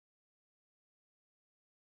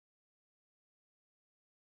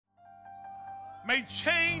May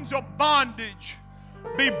chains of bondage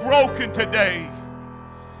be broken today.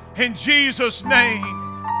 In Jesus' name.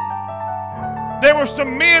 There were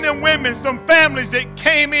some men and women, some families that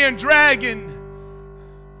came in dragging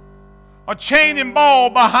a chain and ball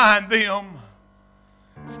behind them.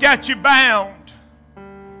 It's got you bound.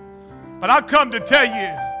 But I come to tell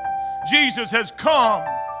you, Jesus has come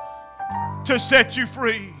to set you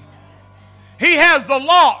free. He has the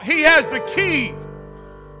lock. He has the key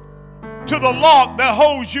to the lock that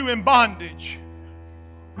holds you in bondage.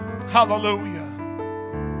 Hallelujah.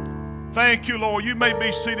 Thank you, Lord. You may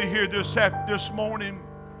be seated here this morning.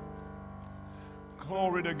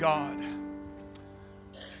 Glory to God.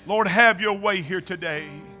 Lord, have your way here today.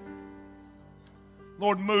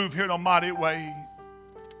 Lord, move here in a mighty way.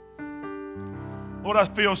 Lord, I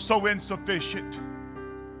feel so insufficient.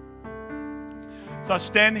 So I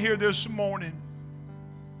stand here this morning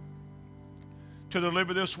to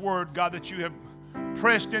deliver this word, God, that you have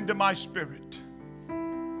pressed into my spirit.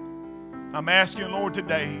 I'm asking, Lord,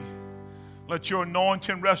 today, let your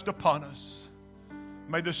anointing rest upon us.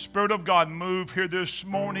 May the Spirit of God move here this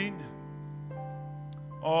morning.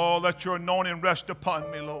 Oh, let your anointing rest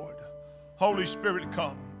upon me, Lord. Holy Spirit,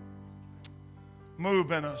 come.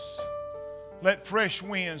 Move in us. Let fresh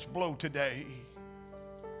winds blow today.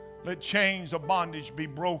 Let chains of bondage be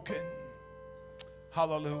broken.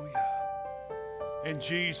 Hallelujah. In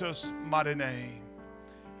Jesus' mighty name.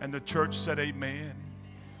 And the church said amen.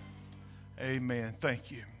 Amen.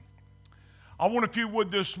 Thank you. I want, if you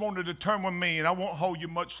would this morning, to turn with me, and I won't hold you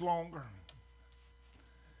much longer,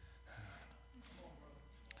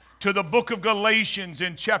 to the book of Galatians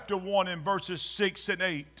in chapter 1 and verses 6 and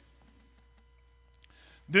 8.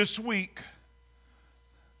 This week,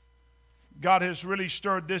 God has really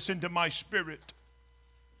stirred this into my spirit.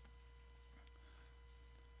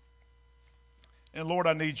 And Lord,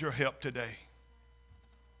 I need your help today.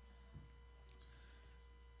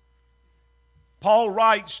 Paul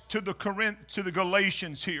writes to the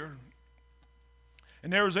Galatians here,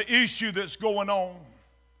 and there's an issue that's going on,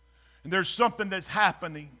 and there's something that's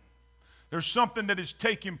happening. There's something that is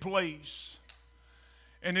taking place,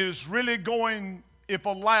 and it is really going, if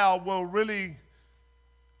allowed, will really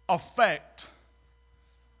affect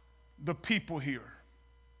the people here,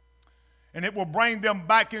 and it will bring them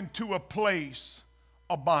back into a place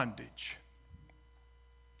of bondage.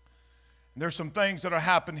 There's some things that are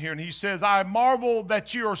happening here. And he says, I marvel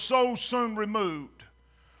that you are so soon removed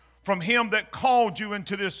from him that called you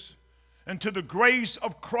into the grace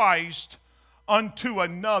of Christ unto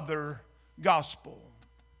another gospel,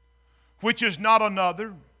 which is not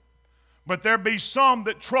another, but there be some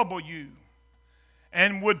that trouble you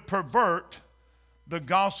and would pervert the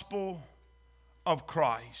gospel of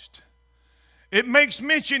Christ. It makes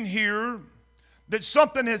mention here that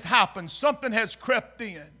something has happened, something has crept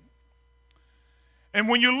in. And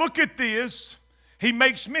when you look at this, he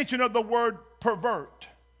makes mention of the word pervert.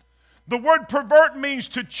 The word pervert means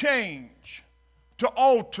to change, to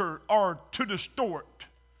alter, or to distort.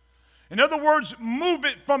 In other words, move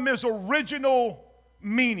it from its original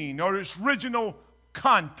meaning or its original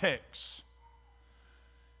context.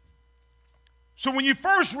 So when you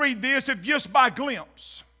first read this, if just by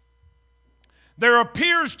glimpse, there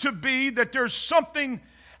appears to be that there's something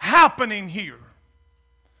happening here.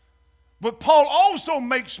 But Paul also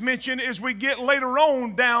makes mention as we get later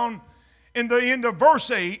on down in the end of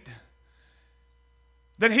verse 8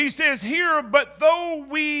 that he says here, but though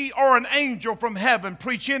we are an angel from heaven,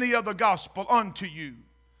 preach any other gospel unto you,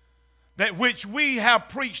 that which we have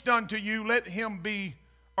preached unto you, let him be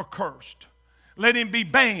accursed. Let him be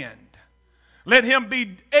banned. Let him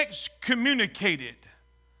be excommunicated.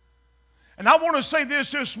 And I want to say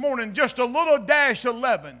this morning, just a little dash of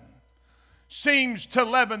leaven seems to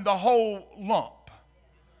leaven the whole lump.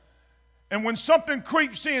 And when something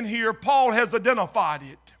creeps in here, Paul has identified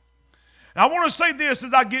it. And I want to say this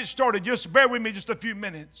as I get started. Just bear with me just a few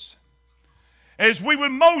minutes. As we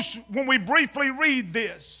would when we briefly read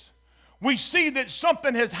this, we see that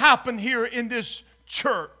something has happened here in this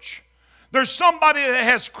church. There's somebody that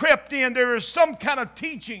has crept in. There is some kind of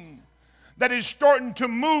teaching that is starting to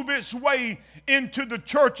move its way into the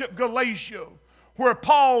church at Galatia, where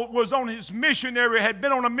Paul was on his had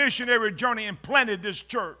been on a missionary journey and planted this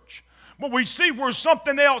church. But we see where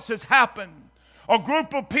something else has happened. A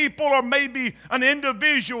group of people or maybe an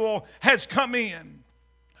individual has come in.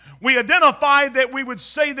 We identify that we would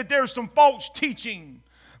say that there's some false teaching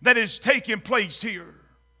that is taking place here.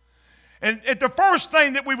 And at the first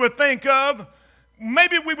thing that we would think of,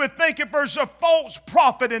 maybe we would think if there's a false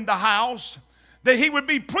prophet in the house, that he would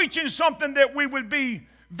be preaching something that we would be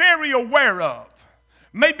very aware of.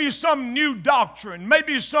 maybe some new doctrine,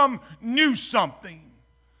 maybe some new something.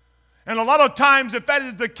 And a lot of times, if that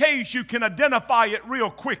is the case, you can identify it real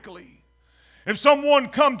quickly. If someone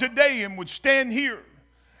come today and would stand here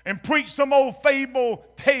and preach some old fable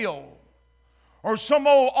tale or some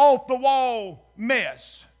old off-the-wall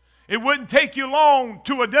mess, it wouldn't take you long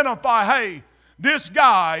to identify, hey, this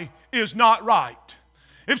guy is not right.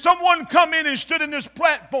 If someone come in and stood in this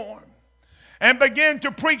platform and began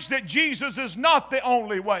to preach that Jesus is not the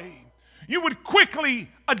only way, you would quickly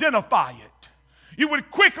identify it. You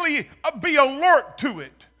would quickly be alert to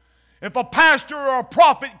it. If a pastor or a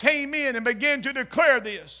prophet came in and began to declare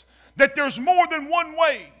this, that there's more than one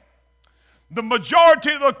way, the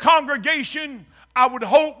majority of the congregation, I would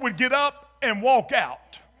hope, would get up and walk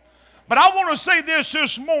out. But I want to say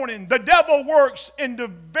this morning. The devil works in the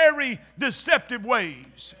very deceptive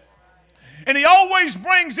ways. And he always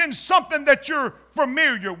brings in something that you're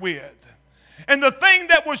familiar with. And the thing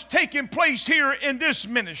that was taking place here in this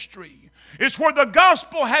ministry is where the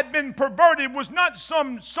gospel had been perverted was not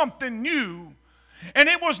something new. And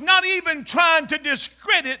it was not even trying to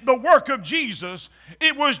discredit the work of Jesus.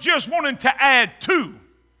 It was just wanting to add to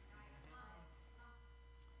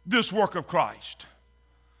this work of Christ.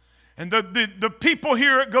 And the people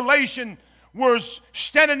here at Galatians was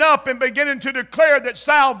standing up and beginning to declare that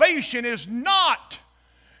salvation is not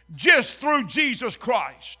just through Jesus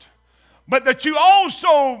Christ, but that you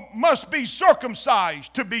also must be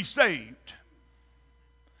circumcised to be saved.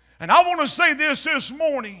 And I want to say this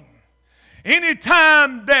morning.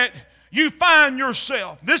 Anytime that you find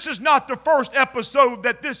yourself, this is not the first episode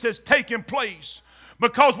that this has taken place,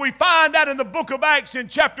 because we find out in the book of Acts in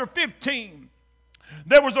chapter 15,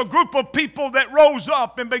 there was a group of people that rose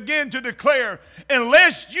up and began to declare,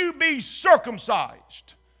 unless you be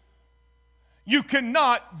circumcised, you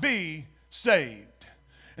cannot be saved.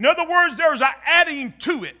 In other words, there's an adding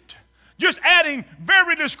to it. Just adding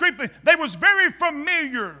very discreetly. They was very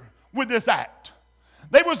familiar with this act.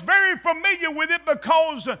 They was very familiar with it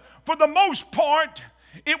because for the most part,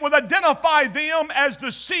 it would identify them as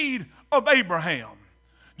the seed of Abraham.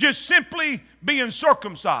 Just simply being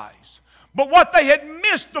circumcised. But what they had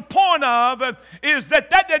missed the point of is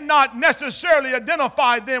that did not necessarily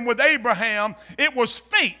identify them with Abraham. It was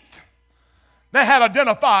faith that had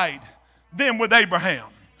identified them with Abraham.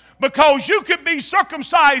 Because you could be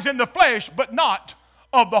circumcised in the flesh, but not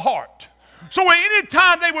of the heart. So at any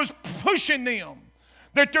time they was pushing them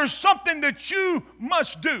that there's something that you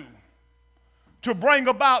must do to bring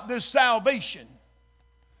about this salvation.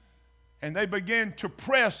 And they began to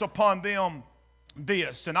press upon them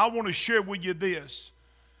this. And I want to share with you this.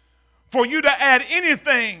 For you to add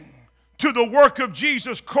anything to the work of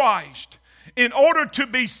Jesus Christ in order to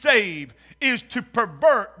be saved is to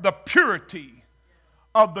pervert the purity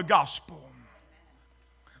of the gospel.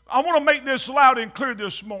 I want to make this loud and clear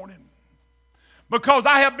this morning, because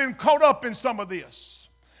I have been caught up in some of this.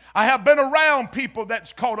 I have been around people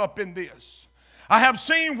that's caught up in this. I have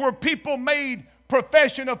seen where people made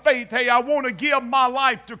profession of faith, hey, I want to give my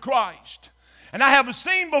life to Christ. And I have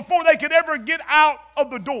seen before they could ever get out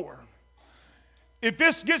of the door. If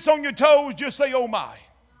this gets on your toes, just say, oh my.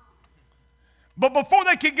 But before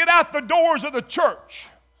they could get out the doors of the church,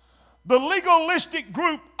 the legalistic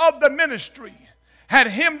group of the ministry had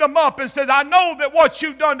hemmed them up and said, I know that what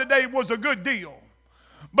you've done today was a good deal.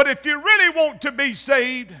 But if you really want to be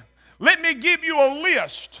saved, let me give you a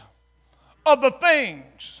list of the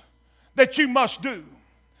things that you must do.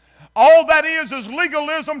 All that is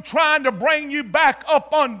legalism trying to bring you back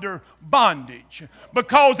up under bondage.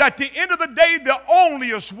 Because at the end of the day, the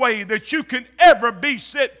onlyest way that you can ever be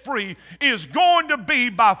set free is going to be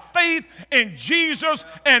by faith in Jesus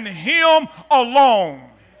and Him alone.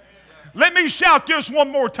 Let me shout this one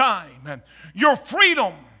more time. Your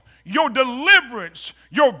freedom, your deliverance,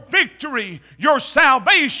 your victory, your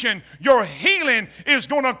salvation, your healing is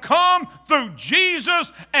going to come through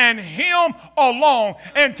Jesus and Him alone.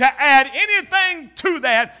 And to add anything to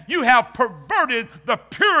that, you have perverted the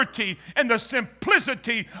purity and the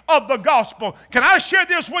simplicity of the gospel. Can I share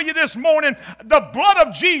this with you this morning? The blood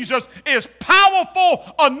of Jesus is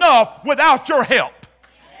powerful enough without your help.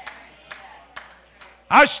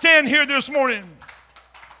 I stand here this morning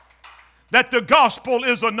that the gospel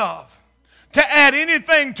is enough. To add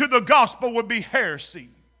anything to the gospel would be heresy.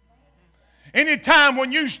 Anytime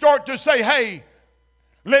when you start to say, hey,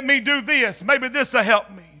 let me do this, maybe this will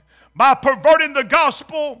help me. By perverting the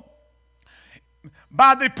gospel,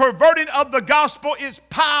 by the perverting of the gospel, its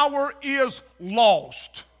power is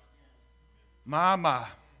lost. My.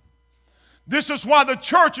 This is why the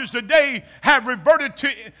churches today have reverted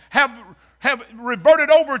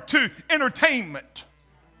over to entertainment.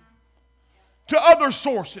 to other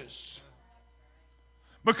sources.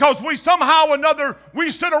 Because we somehow or another,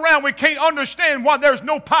 we sit around, we can't understand why there's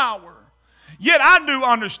no power. Yet I do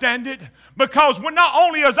understand it, because when not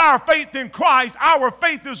only is our faith in Christ, our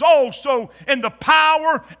faith is also in the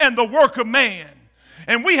power and the work of man.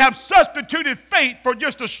 And we have substituted faith for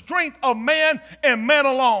just the strength of man and man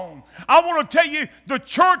alone. I want to tell you, the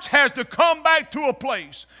church has to come back to a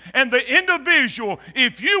place. And the individual,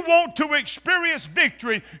 if you want to experience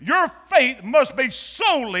victory, your faith must be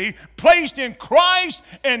solely placed in Christ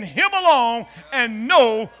and Him alone and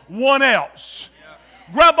no one else.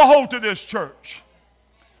 Grab a hold to this, church.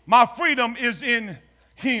 My freedom is in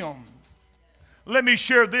Him. Let me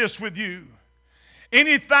share this with you.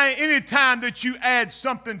 Anytime that you add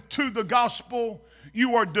something to the gospel,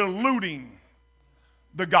 you are diluting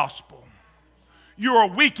the gospel. You are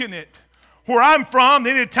weakening it. Where I'm from,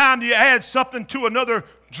 anytime you add something to another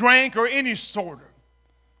drink or any sort of,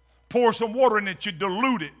 pour some water in it, you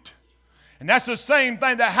dilute it. And that's the same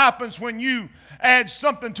thing that happens when you add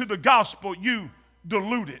something to the gospel, you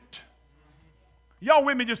dilute it. Y'all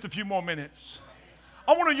with me just a few more minutes?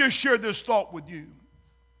 I want to just share this thought with you.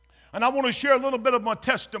 And I want to share a little bit of my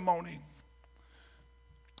testimony.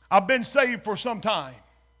 I've been saved for some time.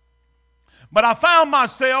 But I found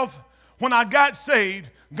myself, when I got saved,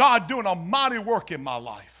 God doing a mighty work in my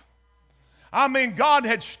life. I mean, God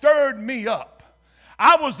had stirred me up.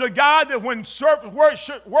 I was the guy that when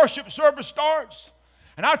worship service starts,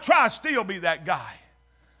 and I try to still be that guy.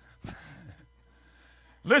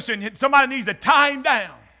 Listen, somebody needs to tie him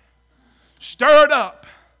down, stirred up.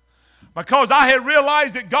 Because I had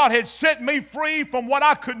realized that God had set me free from what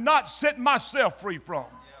I could not set myself free from.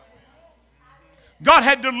 God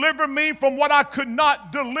had delivered me from what I could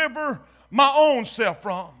not deliver my own self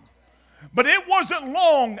from. But it wasn't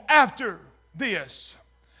long after this.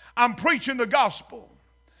 I'm preaching the gospel.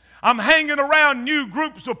 I'm hanging around new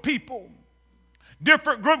groups of people,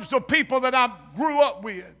 different groups of people that I grew up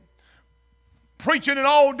with, preaching in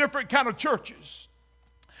all different kind of churches.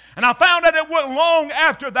 And I found that it wasn't long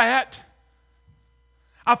after that,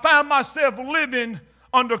 I found myself living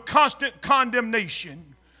under constant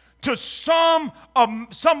condemnation to some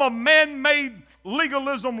of man-made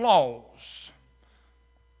legalism laws.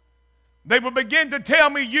 They would begin to tell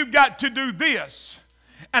me, you've got to do this.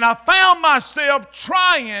 And I found myself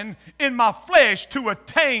trying in my flesh to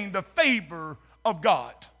attain the favor of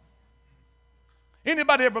God.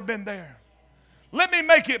 Anybody ever been there? Let me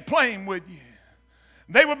make it plain with you.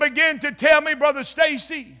 They would begin to tell me, Brother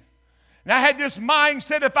Stacey, and I had this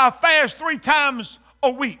mindset, if I fast 3 times a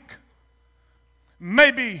week,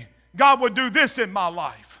 maybe God would do this in my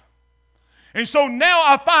life. And so now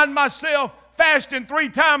I find myself fasting 3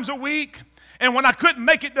 times a week, and when I couldn't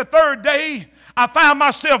make it the 3rd day, I found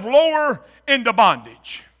myself lower into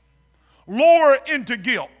bondage, lower into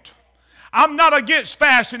guilt. I'm not against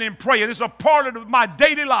fasting and praying. It's a part of my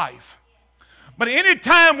daily life. But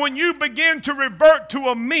anytime when you begin to revert to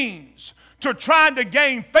a means to trying to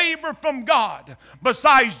gain favor from God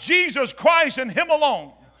besides Jesus Christ and Him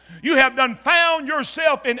alone, you have done found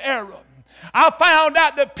yourself in error. I found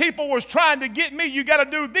out that people was trying to get me, you got to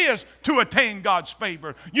do this to attain God's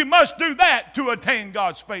favor. You must do that to attain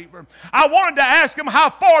God's favor. I wanted to ask them, how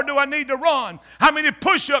far do I need to run? How many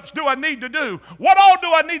push-ups do I need to do? What all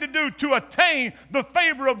do I need to do to attain the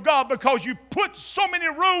favor of God? Because you put so many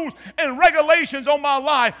rules and regulations on my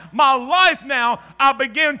life. My life now, I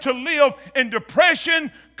begin to live in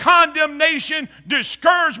depression, condemnation,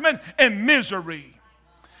 discouragement, and misery.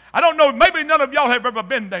 I don't know, maybe none of y'all have ever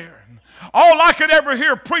been there. All I could ever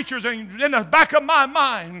hear preachers in the back of my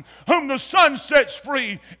mind, whom the Son sets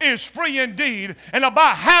free is free indeed, and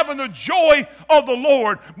about having the joy of the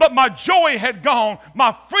Lord. But my joy had gone.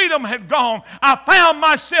 My freedom had gone. I found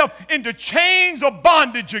myself into chains of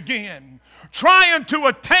bondage again, trying to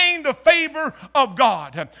attain the favor of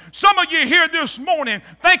God. Some of you here this morning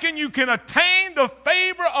thinking you can attain the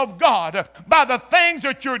favor of God by the things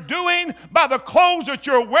that you're doing, by the clothes that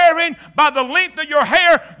you're wearing, by the length of your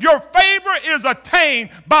hair. Your favor is attained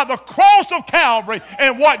by the cross of Calvary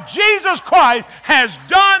and what Jesus Christ has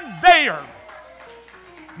done there.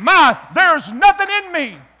 There's nothing in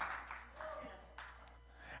me.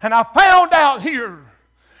 And I found out here,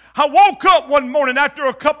 I woke up one morning after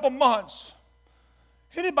a couple months.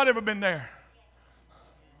 Anybody ever been there?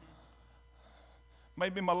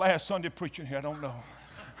 Maybe my last Sunday preaching here, I don't know.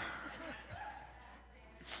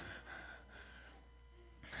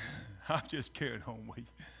 I'm just carrying on with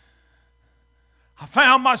you. I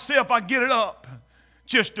found myself, I get it up,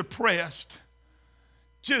 just depressed,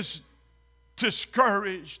 just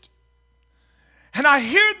discouraged. And I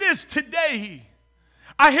hear this today.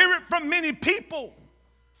 I hear it from many people.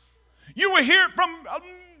 You will hear it from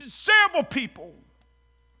several people.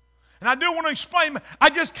 And I do want to explain,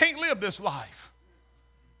 I just can't live this life.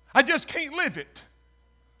 I just can't live it.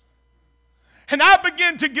 And I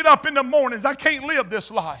begin to get up in the mornings. I can't live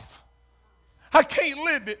this life. I can't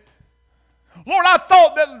live it. Lord, I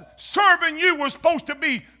thought that serving you was supposed to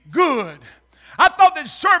be good. I thought that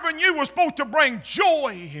serving you was supposed to bring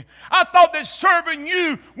joy. I thought that serving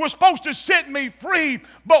you was supposed to set me free.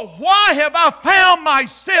 But why have I found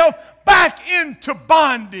myself back into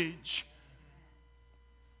bondage?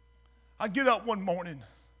 I get up one morning.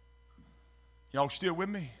 Y'all still with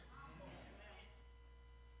me?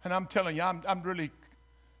 And I'm telling you, I'm really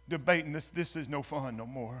debating this. This is no fun no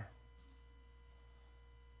more.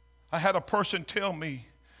 I had a person tell me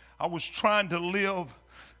I was trying to live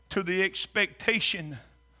to the expectation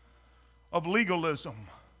of legalism.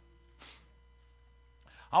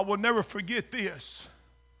 I will never forget this.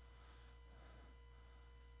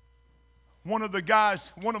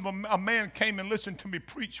 A man came and listened to me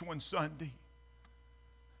preach one Sunday.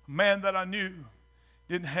 A man that I knew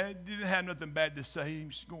didn't have nothing bad to say. He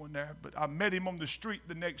was going there, but I met him on the street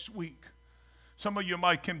the next week. Some of you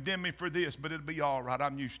might condemn me for this, but it'll be all right.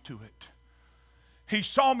 I'm used to it. He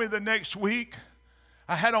saw me the next week.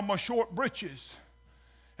 I had on my short breeches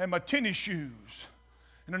and my tennis shoes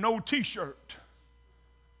and an old T-shirt.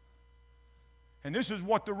 And this is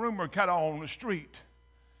what the rumor got on the street.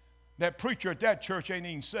 That preacher at that church ain't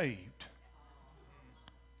even saved.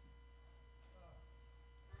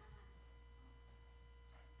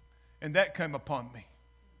 And that came upon me.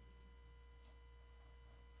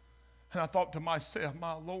 And I thought to myself,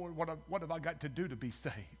 my Lord, what have I got to do to be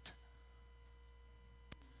saved?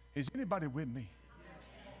 Is anybody with me?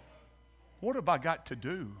 What have I got to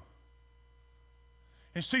do?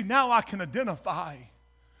 And see, now I can identify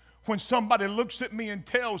when somebody looks at me and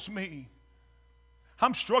tells me,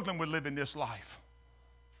 I'm struggling with living this life.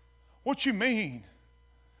 What you mean?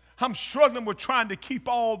 I'm struggling with trying to keep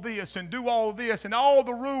all this and do all this and all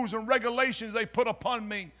the rules and regulations they put upon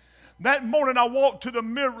me. That morning I walked to the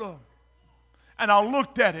mirror and I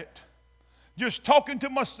looked at it, just talking to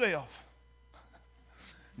myself.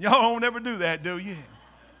 Y'all don't ever do that, do you?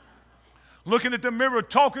 Looking at the mirror,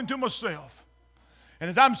 talking to myself. And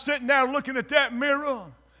as I'm sitting there looking at that mirror,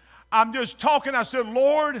 I'm just talking. I said,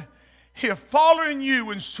 Lord, if following you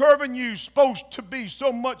and serving you is supposed to be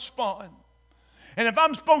so much fun, and if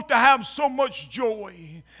I'm supposed to have so much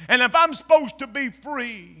joy, and if I'm supposed to be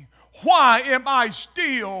free, why am I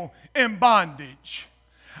still in bondage?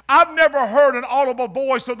 I've never heard an audible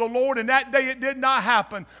voice of the Lord, and that day it did not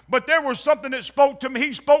happen. But there was something that spoke to me.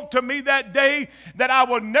 He spoke to me that day that I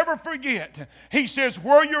will never forget. He says,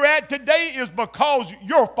 where you're at today is because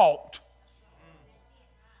your fault.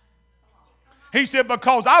 He said,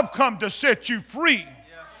 because I've come to set you free.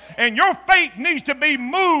 And your faith needs to be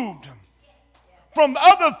moved from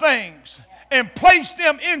other things and place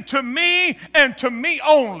them into me and to me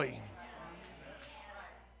only.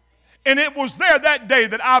 And it was there that day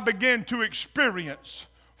that I began to experience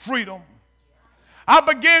freedom. I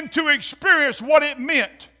began to experience what it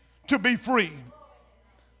meant to be free.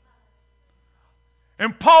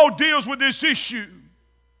 And Paul deals with this issue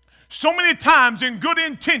so many times in good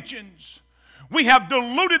intentions. We have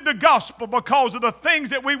diluted the gospel because of the things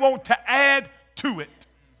that we want to add to it.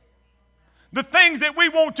 The things that we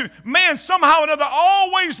want to, man somehow or another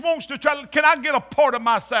always wants to try, can I get a part of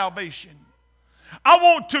my salvation? I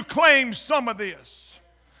want to claim some of this.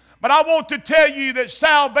 But I want to tell you that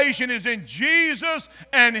salvation is in Jesus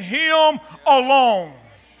and Him alone.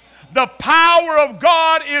 The power of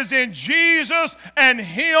God is in Jesus and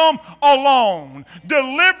Him alone.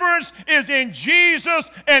 Deliverance is in Jesus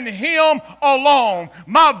and Him alone.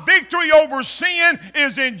 My victory over sin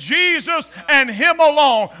is in Jesus and Him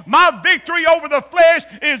alone. My victory over the flesh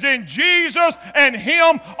is in Jesus and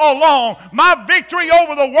Him alone. My victory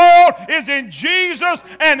over the world is in Jesus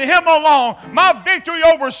and Him alone. My victory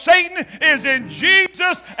over Satan is in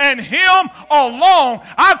Jesus and Him alone.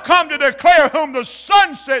 I've come to declare whom the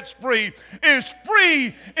Son sets free is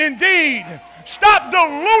free indeed. Stop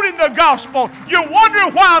diluting the gospel. You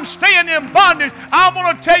wonder why I'm staying in bondage. I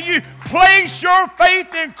want to tell you, place your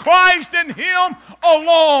faith in Christ and Him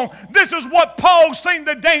alone. This is what Paul's seen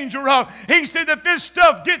the danger of. He said if this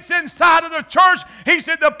stuff gets inside of the church, he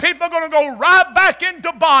said the people are going to go right back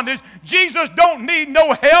into bondage. Jesus don't need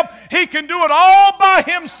no help. He can do it all by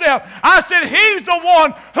Himself. I said He's the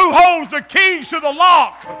one who holds the keys to the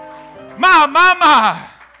lock. My.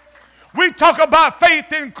 We talk about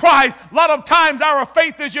faith in Christ. A lot of times our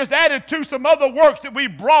faith is just added to some other works that we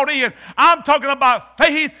brought in. I'm talking about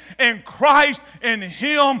faith in Christ and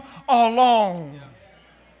Him alone.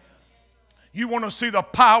 You want to see the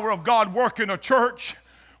power of God work in a church?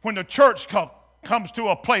 When the church comes to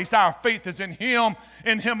a place, our faith is in Him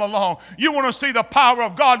and Him alone. You want to see the power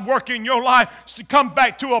of God work in your life? Come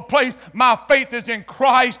back to a place, my faith is in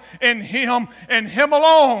Christ and Him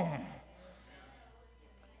alone.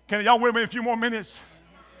 Can y'all wait me a few more minutes?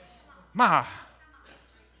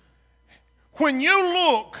 When you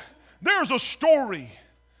look, there's a story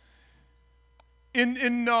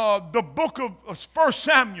in the book of 1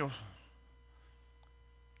 Samuel,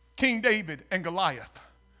 King David and Goliath.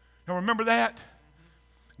 You remember that?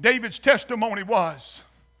 David's testimony was,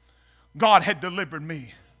 God had delivered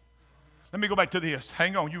me. Let me go back to this.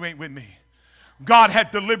 Hang on, you ain't with me. God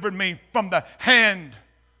had delivered me from the hand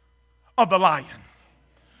of the lion.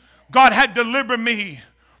 God had delivered me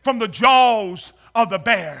from the jaws of the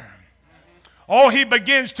bear. Oh, he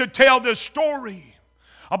begins to tell this story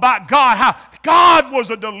about God, how God was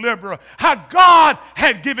a deliverer, how God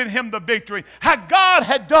had given him the victory, how God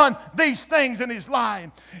had done these things in his life.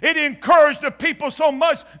 It encouraged the people so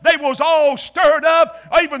much they was all stirred up.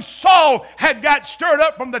 Even Saul had got stirred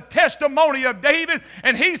up from the testimony of David,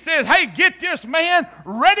 and he says, hey, get this man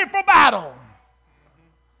ready for battle.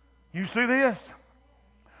 You see this?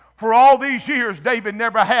 For all these years, David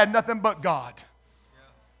never had nothing but God.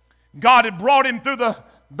 God had brought him through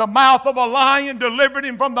the mouth of a lion, delivered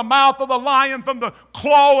him from the mouth of the lion, from the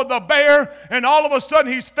claw of the bear, and all of a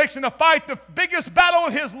sudden he's fixing to fight the biggest battle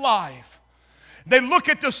of his life. They look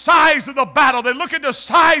at the size of the battle. They look at the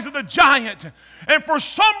size of the giant. And for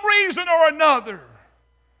some reason or another,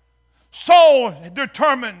 Saul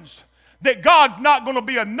determines that God's not going to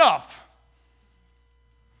be enough.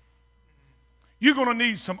 You're going to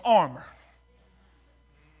need some armor.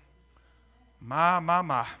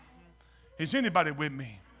 My. Is anybody with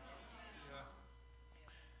me?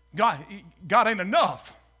 God ain't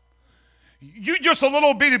enough. You just a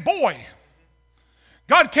little bitty boy.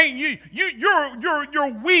 God can't.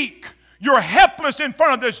 You're weak. You're helpless in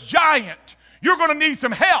front of this giant. You're going to need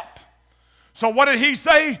some help. So what did he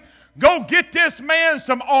say? Go get this man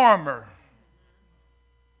some armor.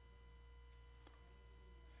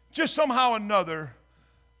 Just somehow or another,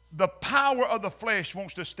 the power of the flesh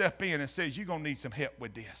wants to step in and says, you're going to need some help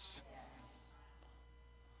with this.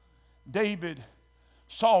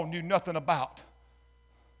 Saul knew nothing about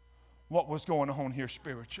what was going on here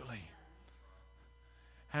spiritually.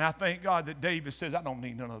 And I thank God that David says, I don't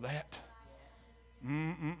need none of that.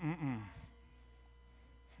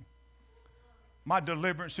 My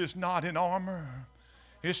deliverance is not in armor.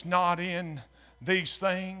 It's not in these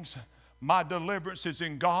things. My deliverance is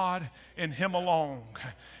in God and Him alone.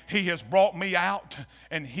 He has brought me out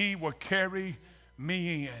and He will carry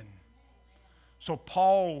me in. So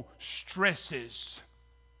Paul stresses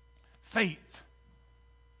faith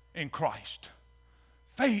in Christ.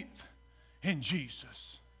 Faith in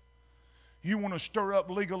Jesus. You want to stir up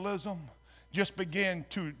legalism? Just begin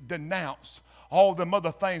to denounce all them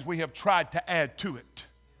other things we have tried to add to it.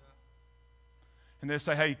 And they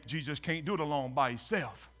say, hey, Jesus can't do it alone by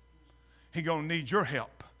Himself. He's going to need your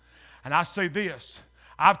help. And I say this,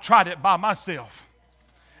 I've tried it by myself,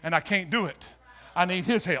 and I can't do it. I need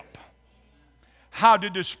His help. How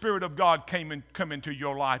did the Spirit of God come into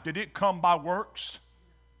your life? Did it come by works?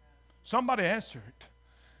 Somebody answer it.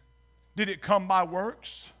 Did it come by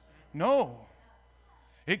works? No.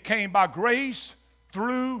 It came by grace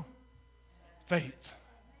through faith.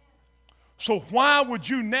 So why would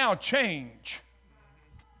you now change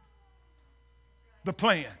the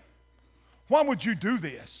plan? Why would you do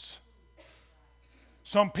this?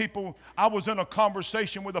 Some people, I was in a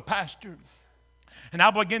conversation with a pastor, and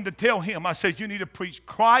I began to tell him, I said, you need to preach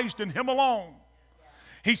Christ and Him alone.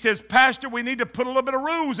 He says, Pastor, we need to put a little bit of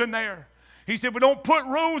rules in there. He said, we don't put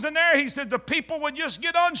rules in there. He said, the people would just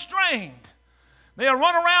get unstrained. They'll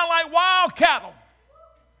run around like wild cattle.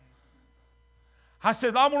 I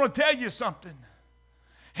said, I want to tell you something.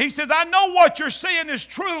 He says, I know what you're saying is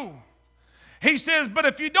true. He says, but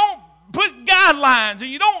if you don't put guidelines and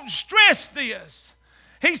you don't stress this,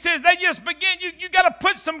 he says, they just begin, you got to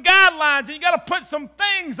put some guidelines and you got to put some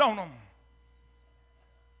things on them.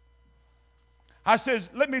 I says,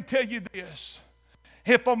 let me tell you this.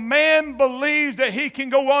 If a man believes that he can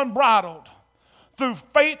go unbridled through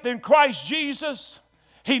faith in Christ Jesus,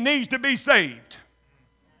 he needs to be saved.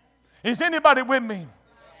 Is anybody with me?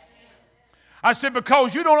 I said,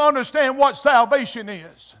 because you don't understand what salvation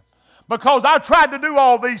is. Because I tried to do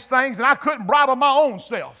all these things and I couldn't bridle my own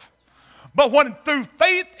self. But when through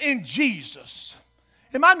faith in Jesus,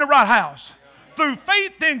 am I in the right house? Through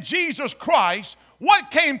faith in Jesus Christ,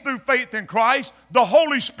 what came through faith in Christ? The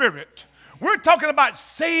Holy Spirit. We're talking about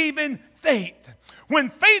saving faith. When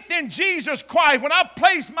faith in Jesus Christ, when I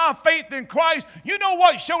place my faith in Christ, you know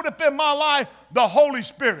what showed up in my life? The Holy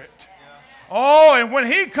Spirit. Oh, and when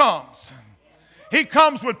He comes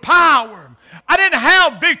with power. I didn't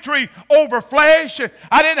have victory over flesh.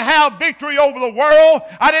 I didn't have victory over the world.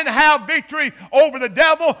 I didn't have victory over the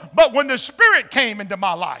devil. But when the Spirit came into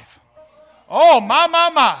my life, oh,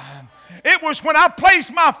 my. It was when I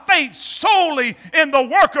placed my faith solely in the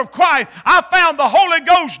work of Christ, I found the Holy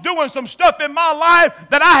Ghost doing some stuff in my life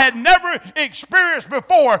that I had never experienced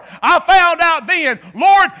before. I found out then,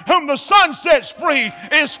 Lord, whom the Son sets free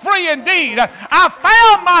is free indeed. I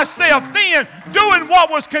found myself then doing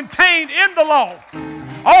what was contained in the law.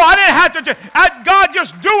 Oh, I didn't have to, God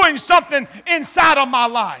just doing something inside of my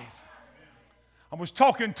life. I was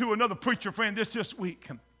talking to another preacher friend this week.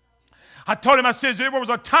 I told him, I said, there was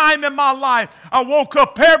a time in my life I woke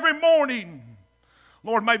up every morning.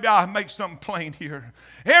 Lord, maybe I'll make something plain here.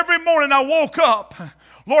 Every morning I woke up.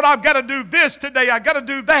 Lord, I've got to do this today. I've got to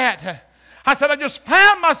do that. I said, I just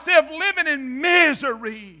found myself living in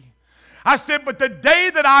misery. I said, but the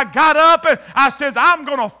day that I got up, I says, I'm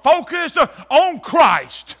going to focus on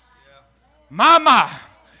Christ. My.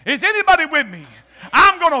 Is anybody with me?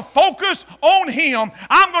 I'm going to focus on Him.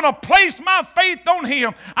 I'm going to place my faith on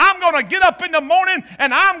Him. I'm going to get up in the morning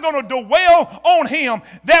and I'm going to dwell on Him.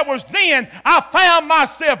 That was then I found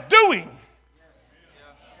myself doing.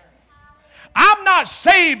 I'm not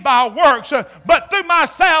saved by works, but through my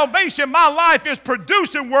salvation, my life is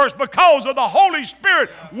producing works because of the Holy Spirit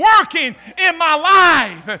working in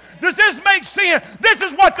my life. Does this make sense? This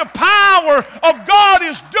is what the power of God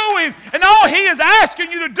is doing, and all He is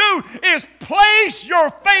asking you to do is place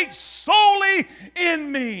your faith solely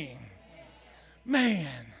in me.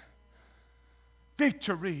 Man,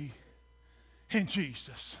 victory in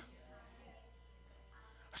Jesus.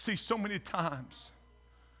 I see so many times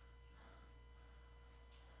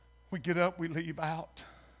we get up, we leave out.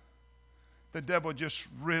 The devil just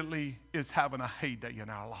really is having a heyday in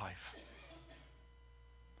our life.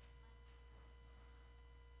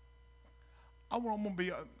 I'm going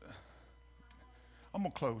to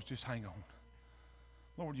close. Just hang on.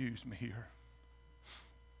 Lord, use me here.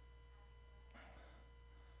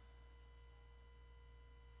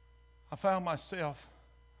 I found myself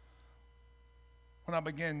when I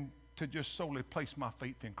began to just solely place my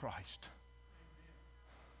faith in Christ.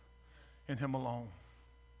 In Him alone.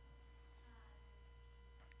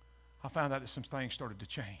 I found out that some things started to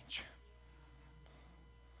change.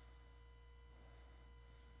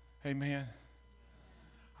 Amen.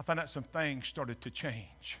 I found out some things started to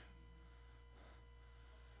change.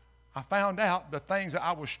 I found out the things that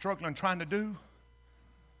I was struggling trying to do,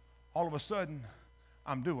 all of a sudden,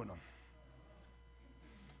 I'm doing them.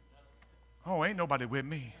 Oh, ain't nobody with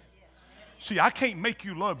me. See, I can't make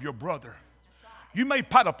you love your brother. You may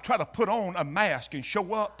try to put on a mask and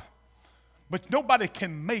show up, but nobody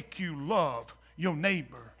can make you love your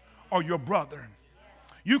neighbor or your brother.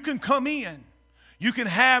 You can come in. You can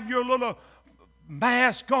have your little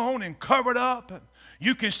mask on and covered up.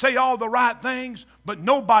 You can say all the right things, but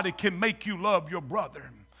nobody can make you love your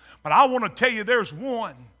brother. But I want to tell you there's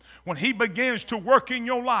one. When He begins to work in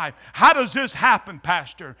your life. How does this happen,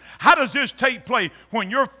 Pastor? How does this take place?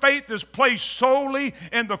 When your faith is placed solely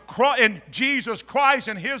in Jesus Christ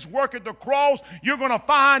and His work at the cross, you're going to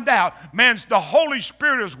find out, man, the Holy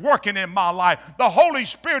Spirit is working in my life. The Holy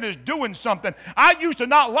Spirit is doing something. I used to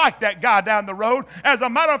not like that guy down the road. As a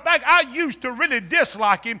matter of fact, I used to really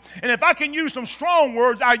dislike him. And if I can use some strong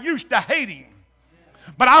words, I used to hate him.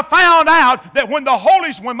 But I found out that when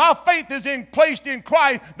my faith is placed in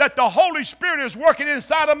Christ, that the Holy Spirit is working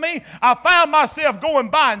inside of me, I found myself going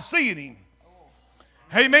by and seeing Him.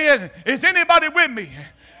 Amen. Is anybody with me?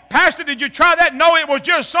 Pastor, did you try that? No, it was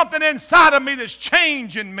just something inside of me that's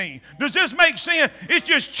changing me. Does this make sense? It's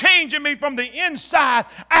just changing me from the inside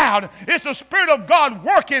out. It's the Spirit of God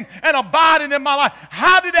working and abiding in my life.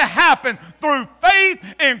 How did it happen? Through faith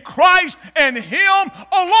in Christ and Him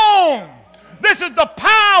alone. This is the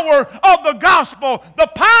power of the gospel, the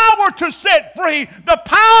power to set free, the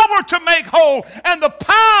power to make whole, and the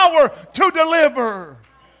power to deliver.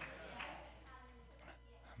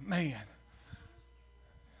 Man,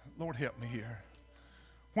 Lord help me here.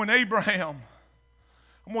 When Abraham,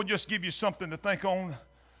 I'm going to just give you something to think on.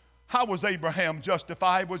 How was Abraham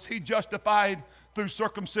justified? Was he justified through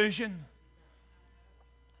circumcision?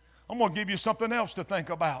 I'm going to give you something else to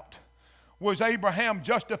think about. Was Abraham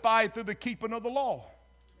justified through the keeping of the law?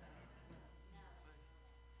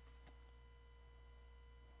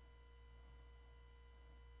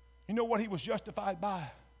 You know what he was justified by?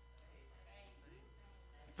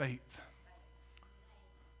 Faith.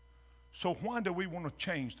 So why do we want to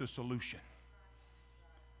change the solution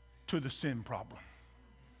to the sin problem?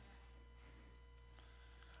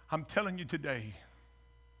 I'm telling you today,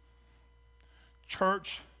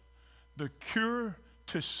 church, the cure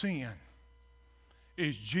to sin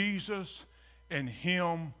is Jesus and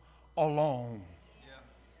him alone. Yeah.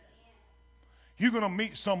 You're going to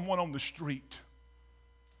meet someone on the street.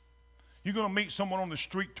 You're going to meet someone on the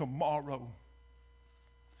street tomorrow.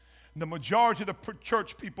 The majority of the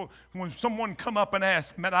church people, when someone come up and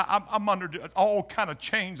ask, man, I'm under all kind of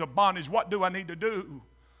chains of bondage. What do I need to do?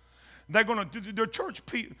 They're going to do. The church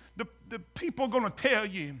people, the people are going to tell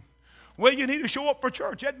you, well, you need to show up for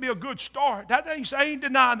church. That'd be a good start. I ain't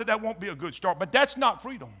denying that won't be a good start, but that's not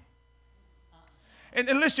freedom. And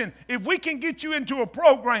listen, if we can get you into a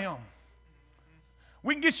program,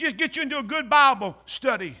 we can get you into a good Bible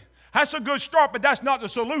study. That's a good start, but that's not the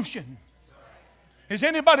solution. Is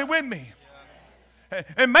anybody with me?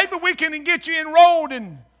 And maybe we can get you enrolled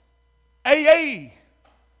in AA.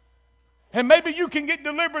 And maybe you can get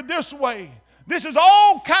delivered this way. This is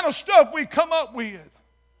all kind of stuff we come up with.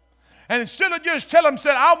 And instead of just telling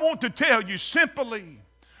them, I want to tell you simply,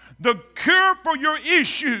 the cure for your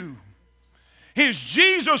issue is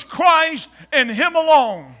Jesus Christ and him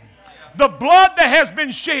alone. The blood that has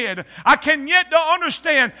been shed. I can yet to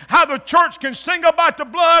understand how the church can sing about the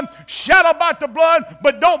blood, shout about the blood,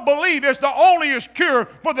 but don't believe it's the onlyest cure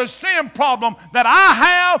for the sin problem that I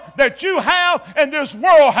have, that you have, and this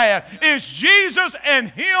world has. It's Jesus and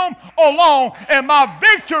him alone. And my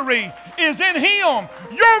victory is in him.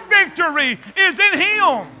 Your victory is in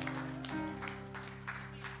him.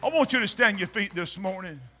 I want you to stand your feet this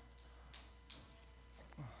morning.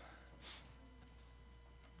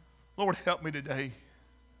 Lord, help me today.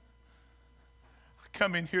 I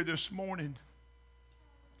come in here this morning,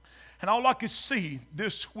 and all I can see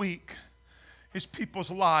this week is people's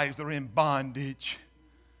lives that are in bondage.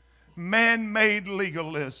 Man-made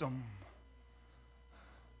legalism.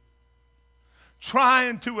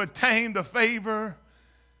 Trying to attain the favor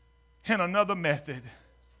in another method.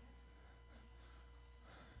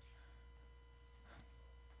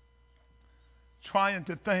 Trying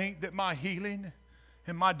to think that my healing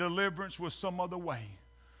and my deliverance was some other way,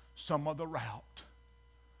 some other route.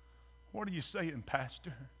 What are you saying,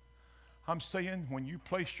 Pastor? I'm saying when you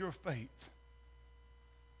place your faith,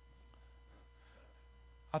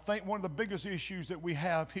 I think one of the biggest issues that we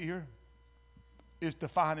have here is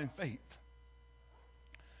defining faith.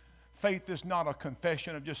 Faith is not a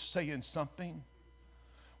confession of just saying something.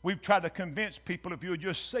 We've tried to convince people if you'll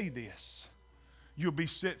just say this, you'll be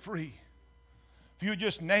set free. If you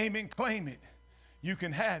just name and claim it, you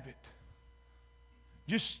can have it.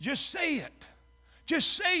 Just say it.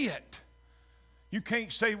 Just say it. You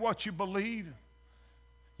can't say what you believe.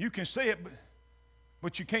 You can say it,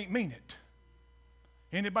 but you can't mean it.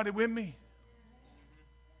 Anybody with me?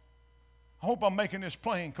 I hope I'm making this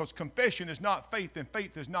plain, because confession is not faith, and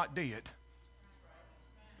faith is not dead.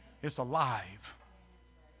 It's alive.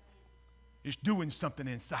 It's doing something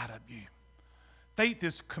inside of you. Faith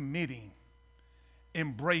is committing,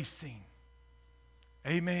 embracing.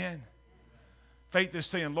 Amen. Faith is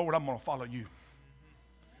saying, Lord, I'm going to follow you.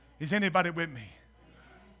 Is anybody with me?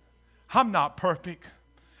 I'm not perfect.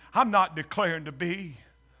 I'm not declaring to be.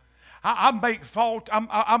 I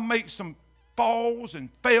make some falls and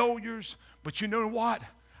failures, but you know what?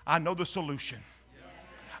 I know the solution.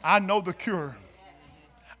 I know the cure.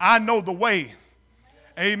 I know the way.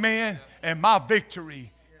 Amen. And my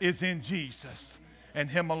victory is in Jesus and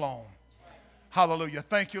him alone. Hallelujah.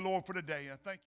 Thank you, Lord, for today. Thank you.